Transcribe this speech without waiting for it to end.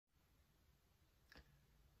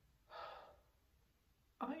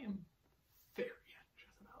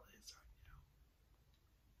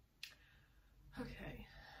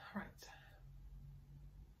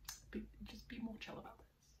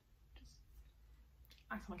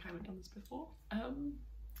acting like I haven't done this before.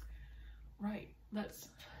 Right,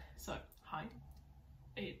 hi.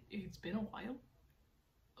 It's been a while.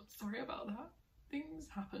 I'm sorry about that. Things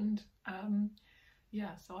happened.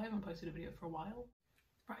 Yeah, so I haven't posted a video for a while.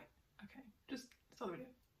 Right, okay, just start the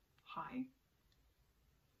video. Hi.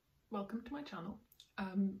 Welcome to my channel.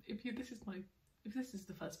 If this is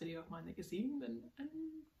the first video of mine that you're seeing, then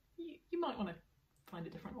you might want to find a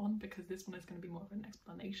different one, because this one is going to be more of an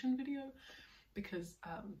explanation video, because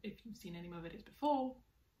if you've seen any of my videos before,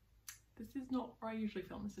 this is not where I usually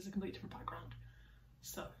film. This is a completely different background.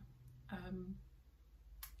 So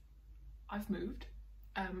I've moved,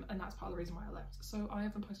 and that's part of the reason why I left. So I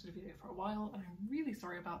haven't posted a video for a while, and I'm really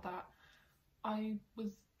sorry about that. I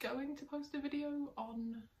was going to post a video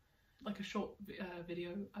on, like, a short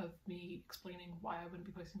video of me explaining why I wouldn't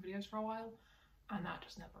be posting videos for a while, and that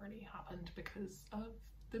just never really happened because of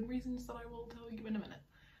the reasons that I will tell you in a minute.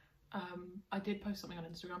 I did post something on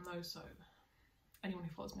Instagram though, so anyone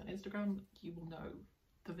who follows me on Instagram, you will know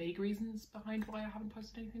the vague reasons behind why I haven't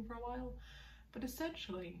posted anything for a while. But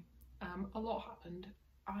essentially, a lot happened.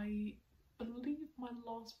 I believe my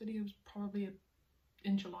last video was probably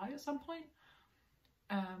in July at some point.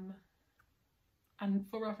 And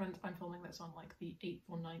for reference, I'm filming this on like the 8th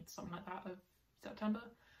or 9th, something like that, of September.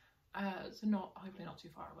 So hopefully not too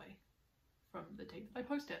far away from the date that I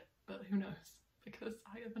post it, but who knows, because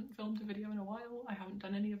I haven't filmed a video in a while. I haven't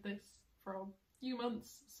done any of this for a few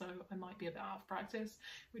months, so I might be a bit out of practice,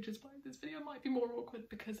 which is why this video might be more awkward,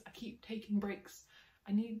 because I keep taking breaks.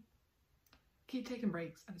 Keep taking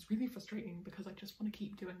breaks, and it's really frustrating because I just want to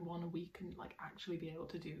keep doing one a week and like actually be able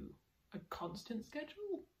to do a constant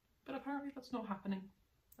schedule, but apparently that's not happening.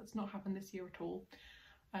 That's not happened this year at all,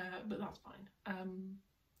 but that's fine.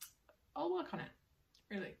 I'll work on it,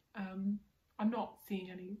 really. I'm not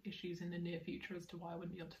seeing any issues in the near future as to why I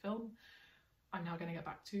wouldn't be able to film. I'm now going to get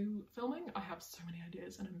back to filming. I have so many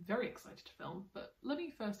ideas and I'm very excited to film, but let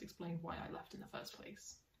me first explain why I left in the first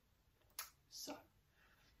place. So,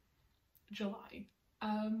 July.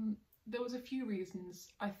 There was a few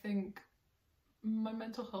reasons. I think my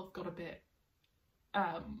mental health got a bit...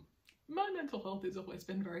 my mental health has always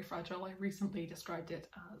been very fragile. I recently described it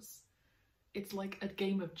as, it's like a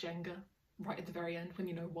game of Jenga right at the very end, when,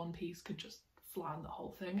 you know, one piece could just flatten the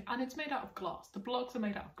whole thing, and it's made out of glass. The blocks are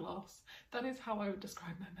made out of glass. That is how I would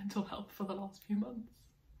describe my mental health for the last few months.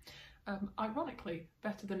 Ironically,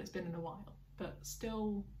 better than it's been in a while, but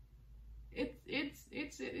still, it's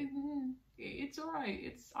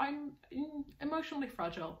alright. I'm emotionally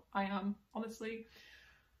fragile. I am, honestly.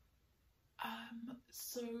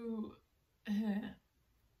 So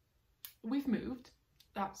we've moved.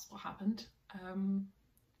 That's what happened.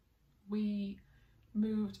 We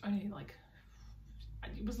moved only like,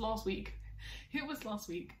 it was last week. It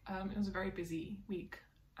was a very busy week,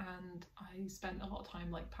 and I spent a lot of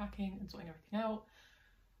time like packing and sorting everything out,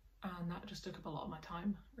 and that just took up a lot of my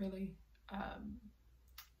time, really.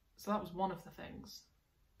 So that was one of the things,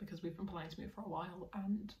 because we've been planning to move for a while,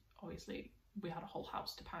 and obviously we had a whole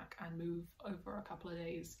house to pack and move over a couple of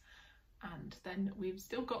days, and then we've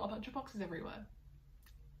still got a bunch of boxes everywhere.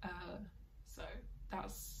 So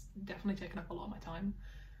that's definitely taken up a lot of my time.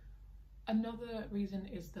 Another reason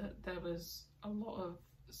is that there was a lot of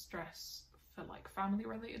stress for like family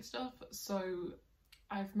related stuff. So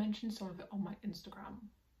I've mentioned some of it on my Instagram,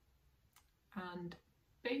 and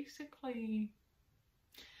basically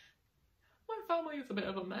my family is a bit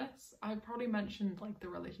of a mess. I've probably mentioned like the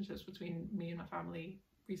relationships between me and my family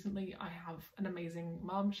recently. I have an amazing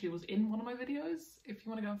mum. She was in one of my videos. If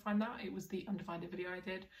you want to go and find that, it was the undivided video I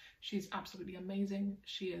did. She's absolutely amazing.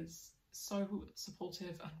 She is so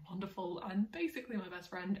supportive and wonderful, and basically my best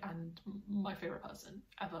friend and my favourite person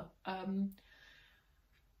ever.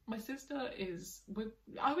 My sister is,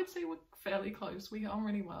 I would say we're fairly close. We get on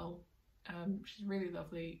really well. She's really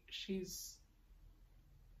lovely.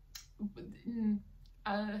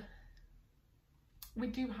 We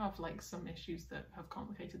do have like some issues that have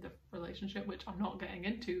complicated the relationship, which I'm not getting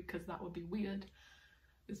into because that would be weird.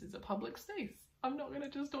 This is a public space. I'm not going to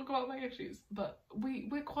just talk about my issues, but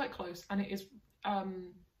we're quite close, and it is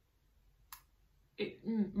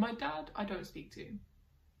my dad I don't speak to,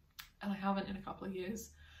 and I haven't in a couple of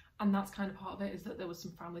years, and that's kind of part of it, is that there was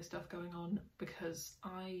some family stuff going on, because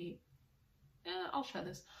I'll share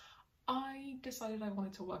this. I decided I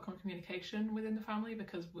wanted to work on communication within the family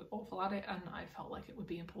because we're awful at it, and I felt like it would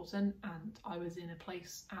be important, and I was in a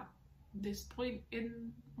place at this point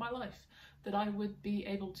in my life that I would be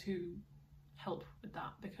able to help with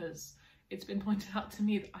that, because it's been pointed out to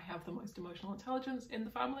me that I have the most emotional intelligence in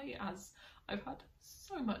the family, as I've had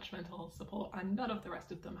so much mental health support and none of the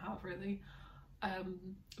rest of them have, really.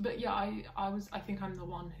 But yeah, I think I'm the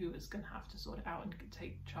one who is gonna have to sort it out and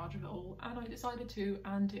take charge of it all, and I decided to,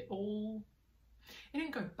 and it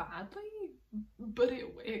didn't go badly, but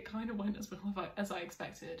it kind of went as well as I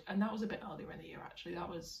expected, and that was a bit earlier in the year actually. That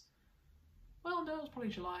was, well, no, it was probably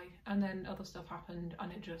July, and then other stuff happened,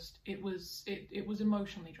 and it was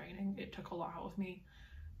emotionally draining. It took a lot out of me.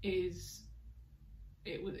 It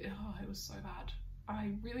was so bad.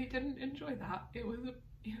 I really didn't enjoy that.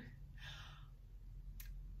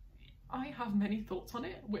 I have many thoughts on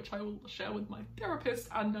it, which I will share with my therapist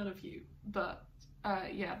and none of you, but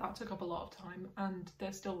yeah, that took up a lot of time, and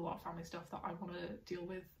there's still a lot of family stuff that I want to deal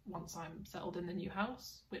with once I'm settled in the new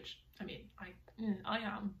house, which, I mean, I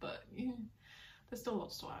am, but there's still a lot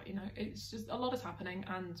to sort out, you know. It's just a lot is happening,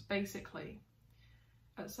 and basically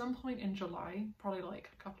at some point in July, probably like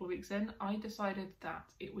a couple of weeks in, I decided that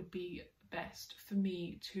it would be best for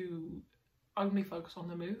me to only focus on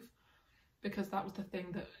the move, because that was the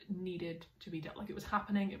thing that needed to be done. Like, it was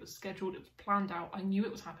happening, it was scheduled, it was planned out, I knew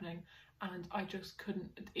it was happening, and I just couldn't,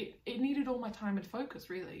 it needed all my time and focus,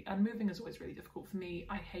 really. And moving is always really difficult for me.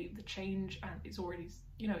 I hate the change, and it's already,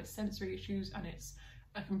 you know, it's sensory issues, and it's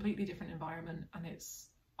a completely different environment, and it's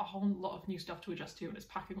a whole lot of new stuff to adjust to, and it's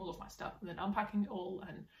packing all of my stuff and then unpacking it all,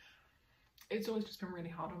 and it's always just been really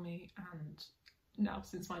hard on me. And now,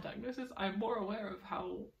 since my diagnosis, I'm more aware of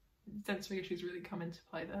how sensory issues really come into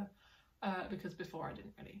play there. Because before I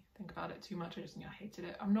didn't really think about it too much. I just knew I hated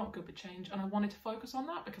it. I'm not good with change, and I wanted to focus on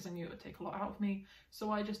that because I knew it would take a lot out of me.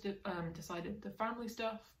 So I just decided the family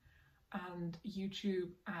stuff and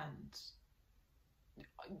YouTube and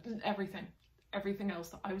everything else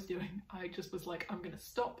that I was doing, I just was like, I'm gonna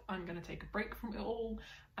stop, I'm gonna take a break from it all,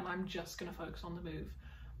 and I'm just gonna focus on the move,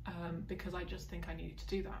 because I just think I needed to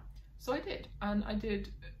do that. So I did, and I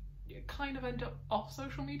did kind of end up off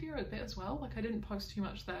social media a bit as well. Like, I didn't post too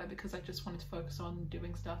much there because I just wanted to focus on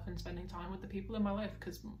doing stuff and spending time with the people in my life,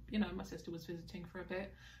 because, you know, my sister was visiting for a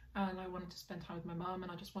bit, and I wanted to spend time with my mum,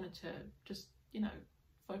 and I just wanted to you know,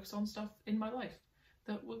 focus on stuff in my life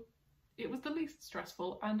that it was the least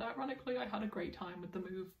stressful. And ironically, I had a great time with the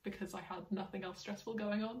move because I had nothing else stressful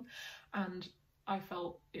going on, and I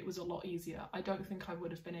felt it was a lot easier. I don't think I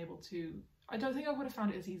would have found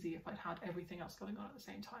it as easy if I'd had everything else going on at the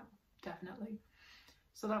same time, definitely.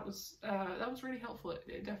 So that was really helpful.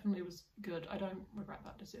 It definitely was good. I don't regret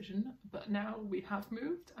that decision, but now we have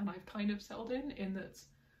moved, and I've kind of settled in that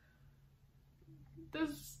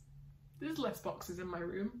there's less boxes in my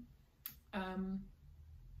room.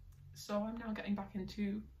 So I'm now getting back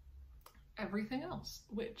into everything else,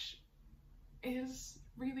 which is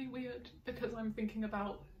really weird because I'm thinking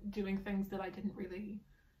about doing things that I didn't really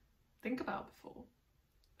think about before.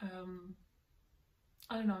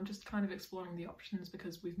 I don't know, I'm just kind of exploring the options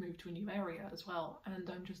because we've moved to a new area as well, and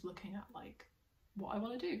I'm just looking at like what I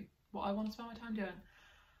want to do, what I want to spend my time doing,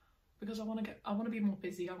 because I want to be more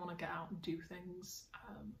busy. I want to get out and do things.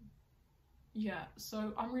 Yeah,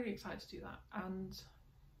 so I'm really excited to do that, and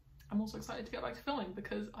I'm also excited to get back to filming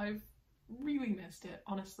because I've really missed it,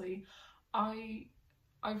 honestly. I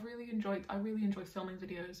really enjoy filming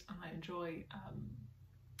videos, and I enjoy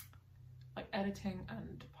like editing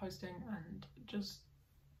and posting and just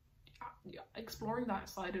exploring that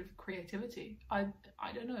side of creativity. I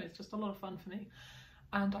don't know, it's just a lot of fun for me,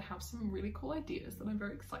 and I have some really cool ideas that I'm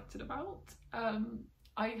very excited about.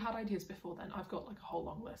 I had ideas before then. I've got like a whole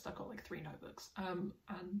long list. I've got like 3 notebooks,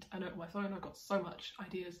 and I know on my phone I've got so much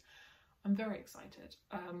ideas. I'm very excited.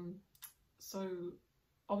 So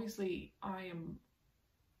obviously I am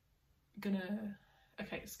gonna,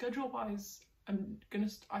 okay, schedule wise,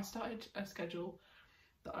 I started a schedule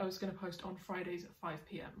that I was gonna post on Fridays at 5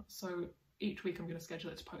 PM. So each week I'm gonna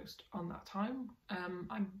schedule it to post on that time.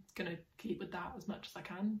 I'm gonna keep with that as much as I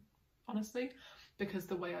can, honestly, because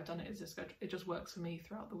the way I've done it is it just works for me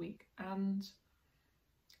throughout the week, and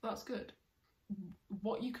that's good.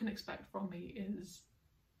 What you can expect from me is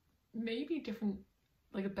maybe different,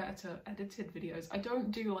 like a better edited videos. I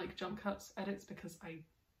don't do like jump cuts edits because I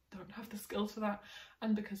don't have the skills for that,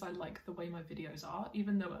 and because I like the way my videos are,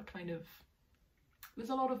 even though it kind of, there's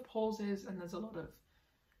a lot of pauses and there's a lot of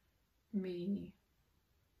me,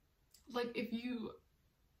 like,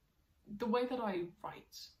 the way that I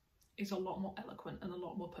write is a lot more eloquent and a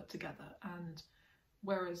lot more put together, and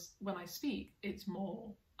whereas when I speak it's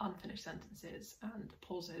more unfinished sentences and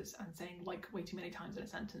pauses and saying like way too many times in a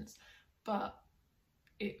sentence, but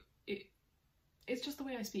it's just the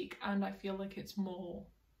way I speak, and I feel like it's more,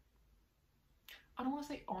 I don't want to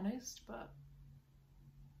say honest, but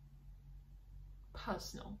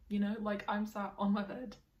personal, you know? Like, I'm sat on my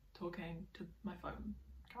bed talking to my phone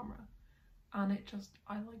camera, and it just,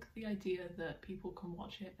 I like the idea that people can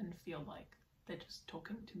watch it and feel like they're just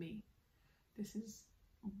talking to me. This is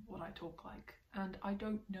what I talk like, and I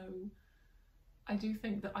don't know, I do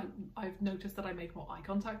think that I've noticed that I make more eye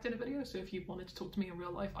contact in a video, so if you wanted to talk to me in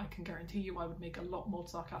real life, I can guarantee you I would make a lot more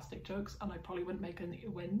sarcastic jokes, and I probably wouldn't make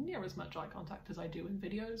anywhere near as much eye contact as I do in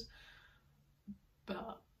videos,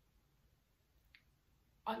 but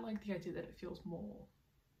I like the idea that it feels more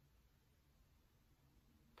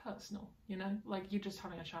personal, you know, like you're just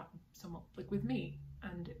having a chat with someone, like with me,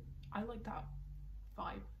 and I like that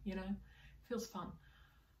vibe, you know, it feels fun.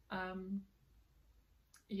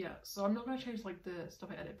 Yeah, so I'm not going to change like the stuff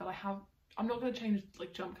I edit, but I'm not going to change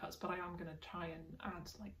like jump cuts, but I am going to try and add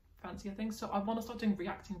like fancier things. So I want to start doing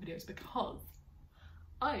reacting videos because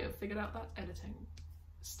I have figured out that editing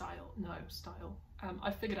style.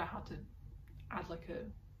 I figured out how to add like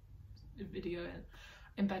a video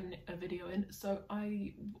in, embed a video in. So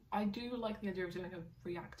I do like the idea of doing a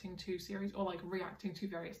reacting to series, or like reacting to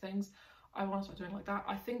various things. I want to start doing like that.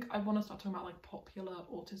 I think I want to start talking about like popular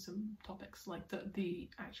autism topics, like the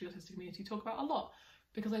actually autistic community talk about a lot,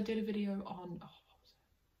 because I did a video on, oh, what was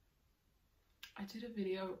it? I did a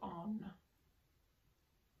video on,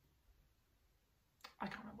 I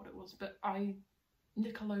can't remember what it was, but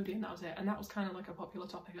Nickelodeon, that was it, and that was kind of like a popular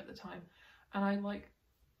topic at the time, and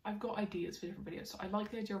I've got ideas for different videos, so I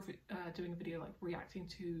like the idea of doing a video like reacting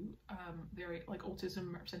to very like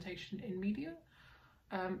autism representation in media.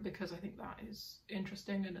 Because I think that is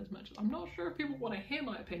interesting, and as much as I'm not sure if people want to hear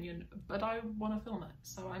my opinion, but I want to film it,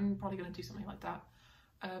 so I'm probably going to do something like that.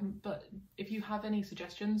 But if you have any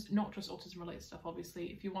suggestions, not just autism related stuff obviously,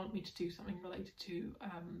 if you want me to do something related to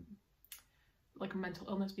like mental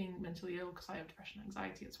illness, being mentally ill, because I have depression and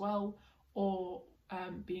anxiety as well, or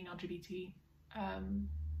being LGBT,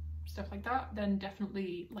 stuff like that, then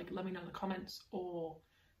definitely like let me know in the comments, or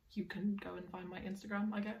you can go and find my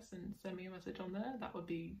Instagram, I guess, and send me a message on there. That would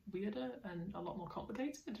be weirder and a lot more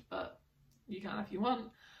complicated, but you can if you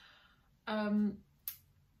want.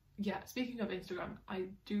 Yeah, speaking of Instagram, I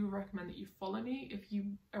do recommend that you follow me if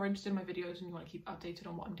you are interested in my videos and you want to keep updated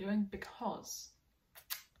on what I'm doing, because,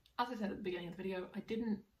 as I said at the beginning of the video, I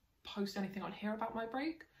didn't post anything on here about my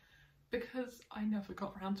break because I never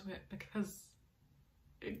got around to it, because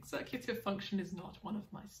executive function is not one of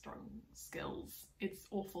my strong skills. It's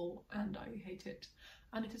awful and I hate it,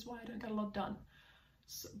 and it is why I don't get a lot done.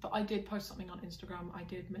 So, but I did post something on Instagram, I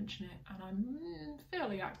did mention it, and I'm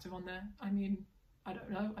fairly active on there. I mean, I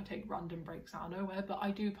don't know, I take random breaks out of nowhere, but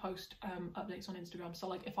I do post updates on Instagram. So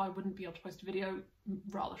like if I wouldn't be able to post a video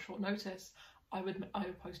rather short notice, I would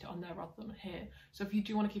post it on there rather than here. So if you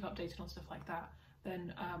do want to keep updated on stuff like that,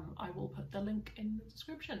 then I will put the link in the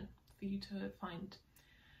description for you to find.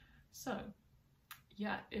 So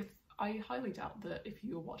yeah, I highly doubt that if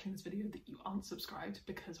you're watching this video that you aren't subscribed,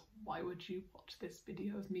 because why would you watch this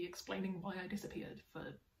video of me explaining why I disappeared for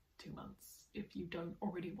 2 months if you don't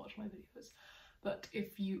already watch my videos? But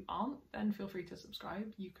if you aren't, then feel free to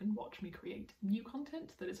subscribe. You can watch me create new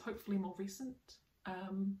content that is hopefully more recent.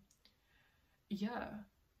 Yeah,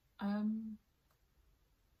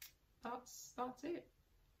 that's it.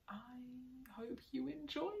 I hope you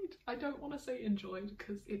enjoyed. I don't want to say enjoyed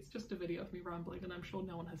because it's just a video of me rambling and I'm sure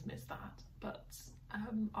no one has missed that, but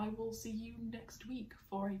I will see you next week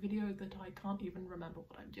for a video that I can't even remember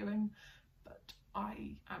what I'm doing, but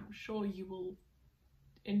I am sure you will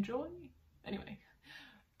enjoy. Anyway,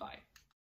 bye.